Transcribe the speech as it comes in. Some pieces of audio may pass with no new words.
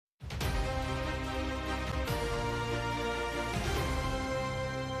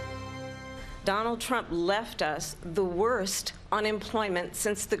Donald Trump left us the worst unemployment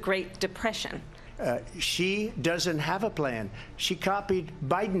since the Great Depression. She doesn't have a plan. She copied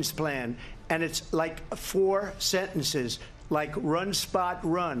Biden's plan, and it's like 4 sentences, like run, spot,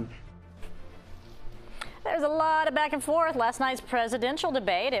 run. There's a lot of back and forth. Last night's presidential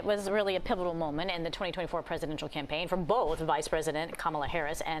debate, it was really a pivotal moment in the 2024 presidential campaign for both Vice President Kamala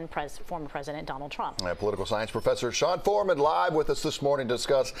Harris and former President Donald Trump. Political science professor Sean Foreman live with us this morning to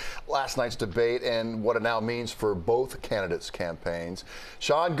discuss last night's debate and what it now means for both candidates' campaigns.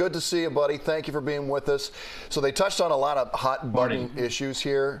 Sean, good to see you, buddy. Thank you for being with us. So they touched on a lot of hot button issues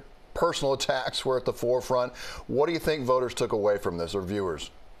here. Personal attacks were at the forefront. What do you think voters took away from this, or viewers?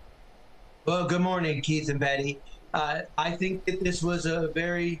 Well, good morning, Keith and Betty. I think that this was a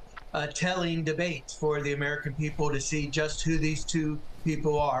very telling debate for the American people to see just who these two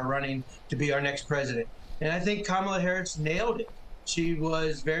people are running to be our next president. And I think Kamala Harris nailed it. She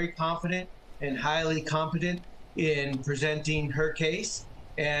was very confident and highly competent in presenting her case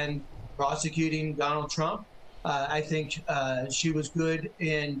and prosecuting Donald Trump. I think she was good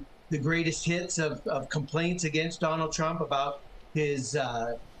in the greatest hits of complaints against Donald Trump about his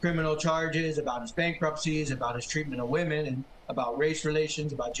criminal charges, about his bankruptcies, about his treatment of women, and about race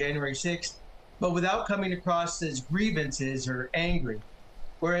relations, about January 6th, but without coming across as grievances or angry.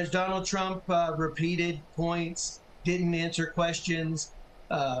 Whereas Donald Trump repeated points, didn't answer questions,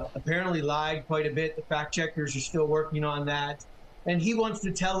 apparently lied quite a bit. The fact checkers are still working on that. And he wants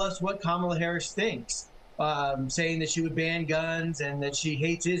to tell us what Kamala Harris thinks, saying that she would ban guns and that she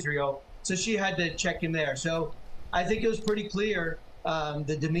hates Israel. So she had to check him there. So I think it was pretty clear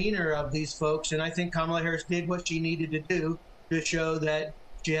the demeanor of these folks, and I think Kamala Harris did what she needed to do to show that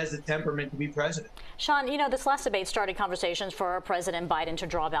she has the temperament to be president. Sean, you know, this last debate started conversations for President Biden to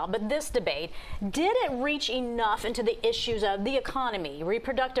drop out, but this debate, did it reach enough into the issues of the economy,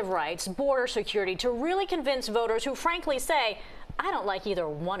 reproductive rights, border security to really convince voters who frankly say, I don't like either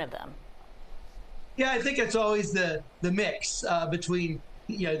one of them? Yeah, I think it's always the mix between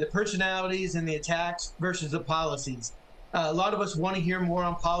the personalities and the attacks versus the policies. A lot of us want to hear more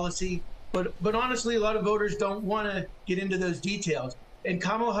on policy, but honestly, a lot of voters don't want to get into those details. And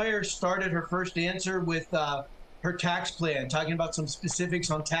Kamala Harris started her first answer with her tax plan, talking about some specifics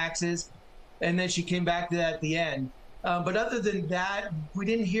on taxes, and then she came back to that at the end. But other than that, we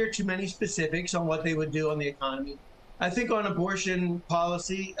didn't hear too many specifics on what they would do on the economy. I think on abortion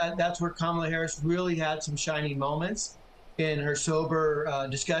policy, that's where Kamala Harris really had some shining moments in her sober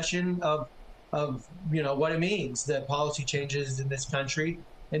discussion of what it means, the policy changes in this country.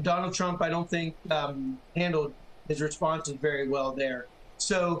 And Donald Trump, I don't think, handled his responses very well there.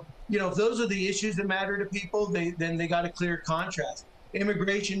 So, if those are the issues that matter to people, then they got a clear contrast.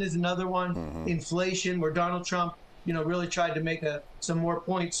 Immigration is another one, inflation, where Donald Trump, really tried to make some more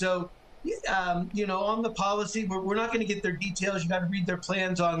points. So, on the policy, we're not going to get their details. You got to read their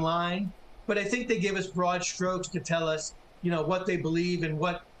plans online. But I think they gave us broad strokes to tell us, what they believe and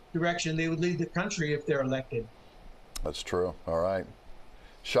what direction they would lead the country if they're elected. That's true. All right.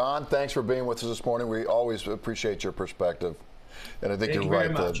 Sean, thanks for being with us this morning. We always appreciate your perspective. And I think you're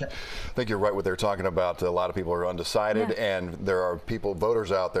right. I think you're right what they're talking about. A lot of people are undecided, and there are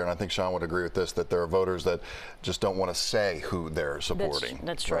voters out there, and I think Sean would agree with this, that there are voters that just don't want to say who they're supporting.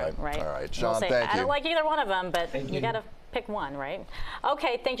 That's true, right? All right, Sean, thank you. I don't like either one of them, but you got to pick one, right?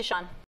 Okay, thank you, Sean.